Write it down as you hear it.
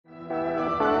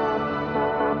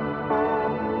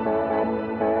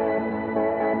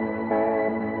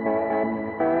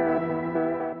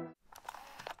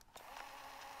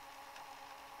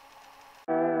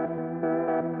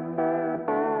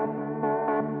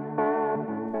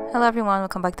Hello everyone,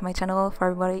 welcome back to my channel.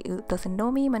 For everybody who doesn't know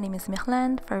me, my name is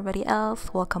Mirlaine. For everybody else,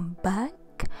 welcome back.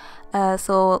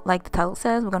 So like the title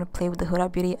says, we're going to play with the Huda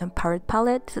Beauty Empowered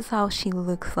palette. This is how she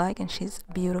looks like and she's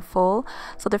beautiful.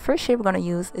 So the first shade we're going to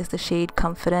use is the shade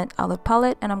Confident Olive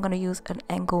palette, and I'm going to use an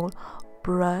angled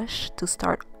brush to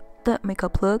start the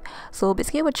makeup look. So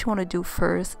basically what you want to do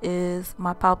first is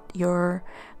map out your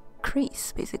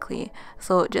crease basically.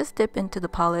 So just dip into the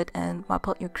palette and map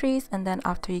out your crease, and then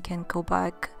after you can go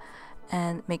back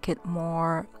and make it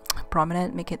more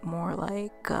prominent, make it more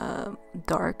like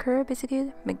darker,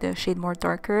 basically make the shade more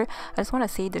darker. I just want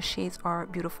to say the shades are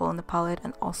beautiful in the palette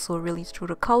and also really true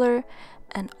to color,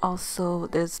 and also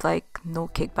there's like no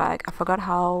kickback. I forgot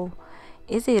how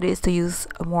easy it is to use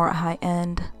a more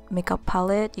high-end makeup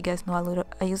palette. You guys know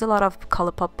I use a lot of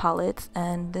ColourPop palettes,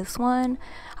 and this one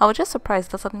I was just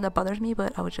surprised. That's something that bothers me,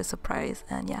 but I was just surprised.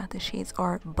 And yeah, the shades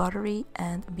are buttery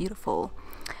and beautiful.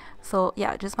 So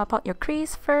yeah, just map out your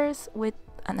crease first with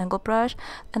an angled brush,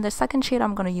 and the second shade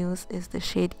I'm gonna use is the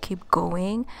shade Keep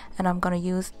Going, and I'm gonna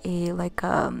use a like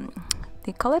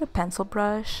they call it a pencil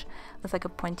brush. It's like a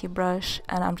pointy brush,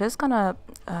 and I'm just gonna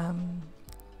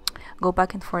go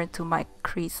back and forth to my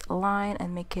crease line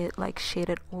and make it like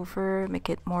shaded over,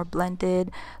 make it more blended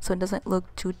so it doesn't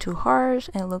look too harsh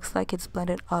and it looks like it's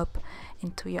blended up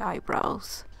into your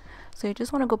eyebrows. So you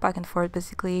just want to go back and forth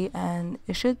basically, and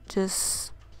it should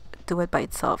just do it by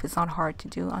itself. It's not hard to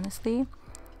do, honestly.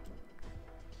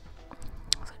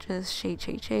 So just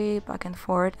shade back and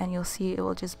forth, and you'll see it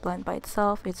will just blend by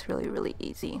itself. It's really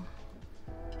easy.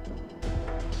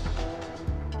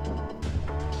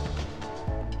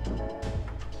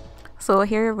 So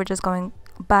here we're just going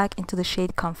back into the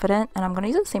shade Confident, and I'm going to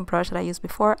use the same brush that I used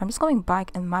before. I'm just going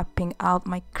back and mapping out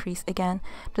my crease again,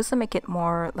 just to make it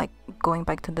more like going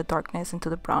back to the darkness, into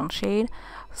the brown shade,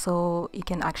 so you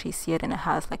can actually see it and it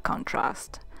has like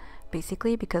contrast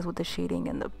basically, because with the shading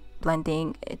and the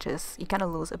blending you kind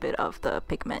of lose a bit of the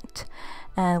pigment.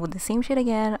 And with the same shade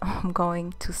again, I'm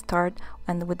going to start,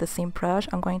 and with the same brush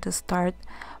I'm going to start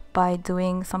by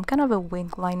doing some kind of a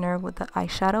wing liner with the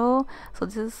eyeshadow. So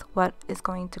this is what is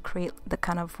going to create the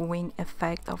kind of wing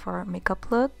effect of our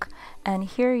makeup look. And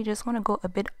here you just want to go a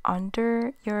bit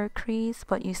under your crease,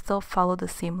 but you still follow the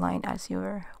same line as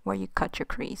where you cut your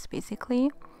crease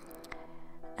basically.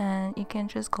 And you can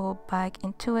just go back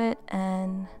into it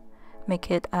and make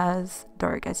it as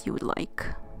dark as you would like.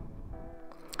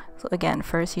 So again,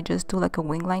 first you just do like a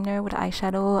wing liner with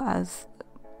eyeshadow as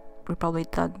we probably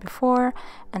done before,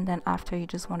 and then after you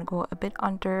just want to go a bit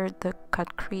under the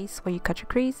cut crease where you cut your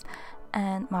crease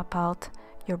and map out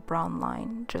your brown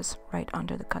line just right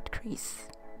under the cut crease.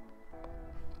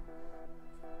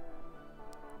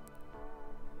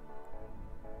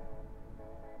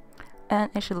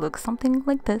 And it should look something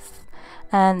like this.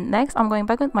 And next I'm going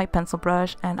back with my pencil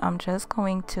brush, and I'm just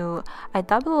going to I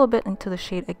dab a little bit into the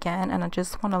shade again, and I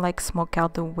just want to like smoke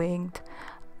out the winged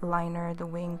liner, the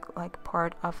wing like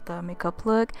part of the makeup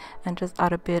look, and just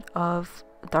add a bit of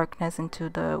darkness into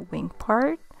the wing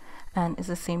part. And it's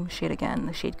the same shade again,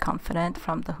 the shade Confident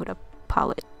from the Huda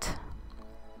palette.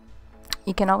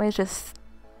 You can always just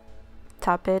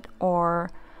tap it or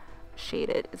shade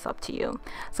it, it's up to you.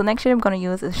 So next shade I'm going to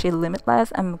use is shade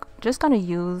Limitless. I'm just going to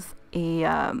use a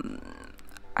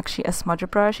actually a smudger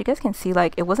brush. You guys can see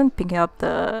like it wasn't picking up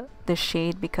the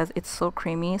shade because it's so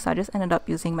creamy, so I just ended up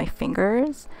using my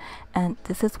fingers, and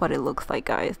this is what it looks like,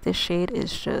 guys. This shade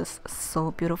is just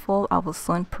so beautiful. I was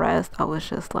so impressed. I was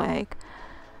just like,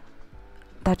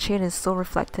 that shade is so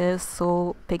reflective,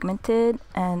 so pigmented,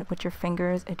 and with your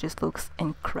fingers it just looks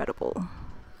incredible.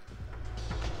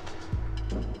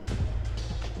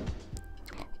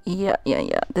 Yeah,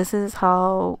 this is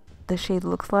how the shade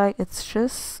looks like. It's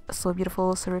just so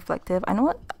beautiful, so reflective. I know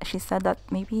what she said, that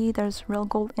maybe there's real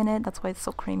gold in it, that's why it's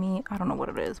so creamy. I don't know what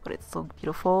it is, but it's so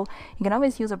beautiful. You can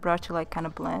always use a brush to like kind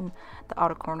of blend the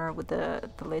outer corner with the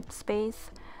lid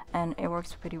space, and it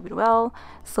works pretty well.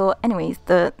 So anyways,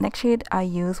 the next shade I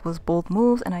used was Bold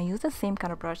Moves, and I used the same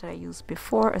kind of brush that I used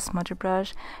before, a smudger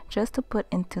brush, just to put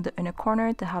into the inner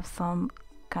corner to have some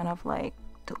kind of like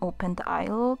to open the eye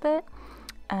a little bit.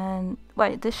 And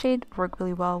this shade worked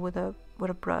really well with a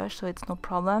brush, so it's no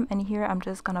problem. And here I'm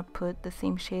just gonna put the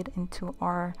same shade into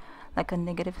our like a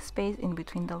negative space in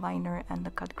between the liner and the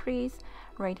cut crease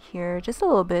right here, just a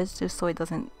little bit, just so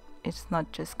it's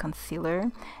not just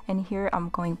concealer. And here I'm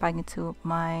going back into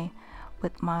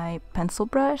with my pencil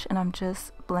brush, and I'm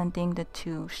just blending the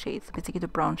two shades, basically the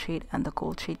brown shade and the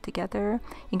gold shade together.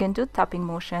 You can do tapping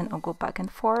motion or go back and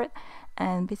forth,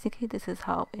 and basically this is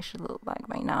how it should look like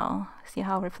right now. See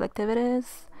how reflective it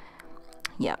is?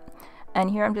 Yeah.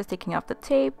 And here I'm just taking off the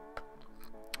tape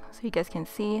so you guys can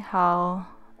see how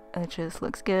it just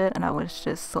looks good, and I was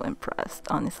just so impressed,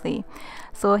 honestly.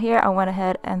 So here I went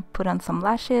ahead and put on some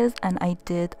lashes, and I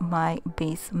did my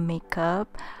base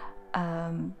makeup.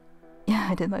 Yeah,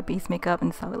 I did my base makeup,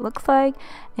 and that's how it looks like.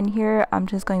 And here I'm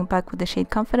just going back with the shade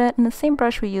Confident and the same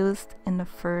brush we used in the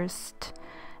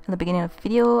beginning of the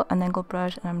video, an angle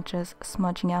brush, and I'm just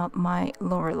smudging out my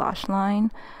lower lash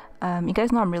line. You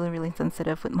guys know I'm really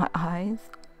sensitive with my eyes.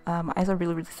 My eyes are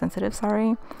really sensitive,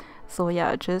 sorry. So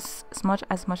yeah, just smudge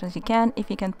as much as you can. If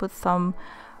you can put some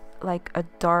like a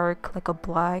dark, like a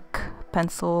black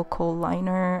pencil kohl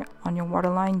liner on your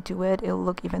waterline, do it. It'll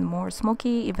look even more smoky,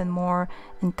 even more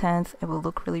intense. It will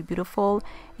look really beautiful.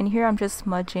 And here I'm just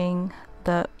smudging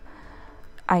the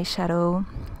eyeshadow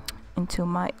into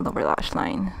my lower lash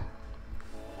line.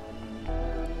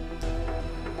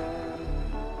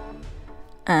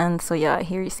 And so yeah,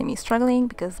 here you see me struggling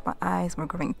because my eyes were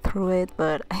going through it,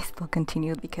 but I still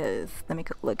continued because the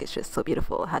makeup look is just so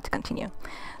beautiful. I had to continue.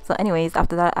 So anyways,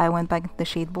 after that I went back into the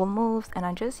shade Bold Moves, and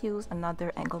I just used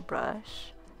another angle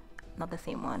brush, not the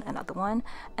same one, another one,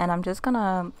 and I'm just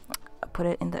gonna put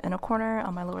it in the inner corner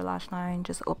on my lower lash line,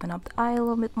 just open up the eye a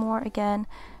little bit more again,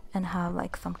 and have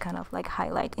like some kind of like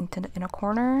highlight into the inner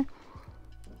corner.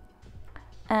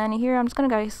 And here I'm just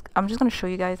gonna show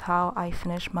you guys how I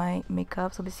finish my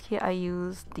makeup. So basically I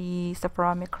use the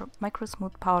Sephora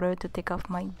Microsmooth powder to take off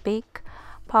my bake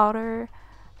powder,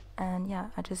 and yeah,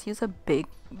 I just use a big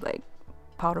like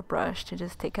powder brush to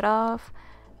just take it off,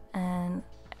 and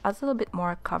adds a little bit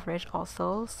more coverage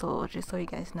also, so just so you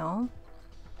guys know.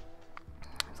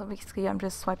 So basically I'm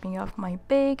just swiping off my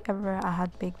bake everywhere I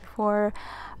had bake before.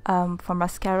 For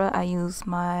mascara I use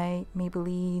my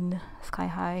Maybelline Sky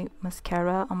High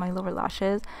mascara on my lower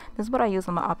lashes. This is what I use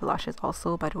on my upper lashes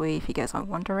also, by the way, if you guys are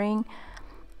wondering.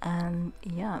 And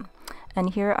yeah,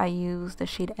 and here I use the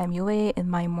shade MUA in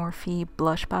my Morphe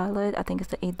blush palette. I think it's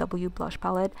the 8W blush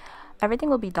palette. Everything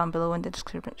will be down below in the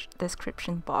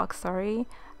description box, sorry.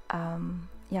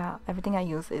 Yeah, everything I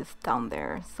use is down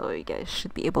there, so you guys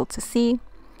should be able to see.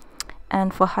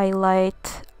 And for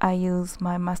highlight I use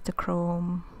my Master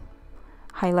Chrome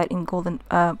highlight in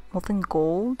Molten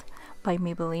Gold by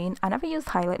Maybelline. I never use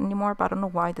highlight anymore, but I don't know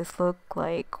why this looked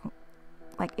like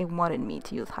it wanted me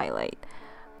to use highlight,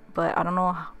 but I don't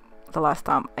know the last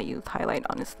time I used highlight,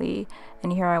 honestly.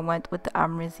 And here I went with the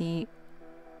Amrezy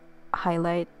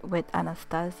highlight with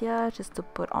Anastasia just to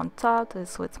put on top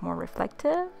so it's more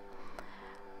reflective.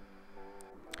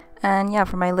 And yeah,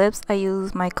 for my lips I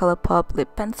use my ColourPop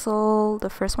lip pencil.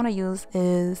 The first one I use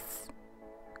is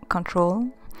Control,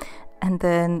 and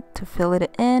then to fill it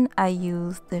in I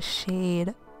use the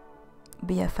shade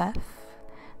BFF.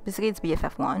 Basically it's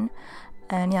BFF1,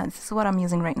 and yeah, this is what I'm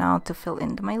using right now to fill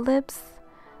into my lips,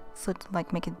 so to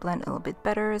like make it blend a little bit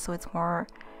better, so it's more,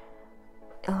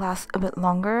 it lasts a bit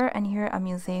longer. And here I'm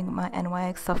using my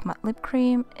NYX Soft Matte Lip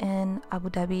Cream in Abu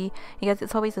Dhabi. You guys,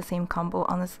 it's always the same combo,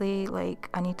 honestly. Like,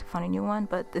 I need to find a new one,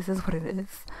 but this is what it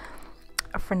is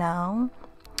for now.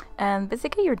 And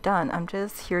basically you're done. I'm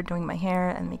just here doing my hair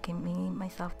and making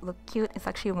myself look cute. It's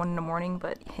actually 1 in the morning,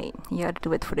 but hey, you gotta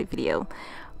do it for the video.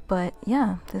 But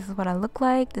yeah, this is what I look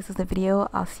like. This is the video.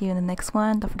 I'll see you in the next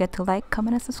one. Don't forget to like,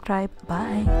 comment, and subscribe.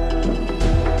 Bye.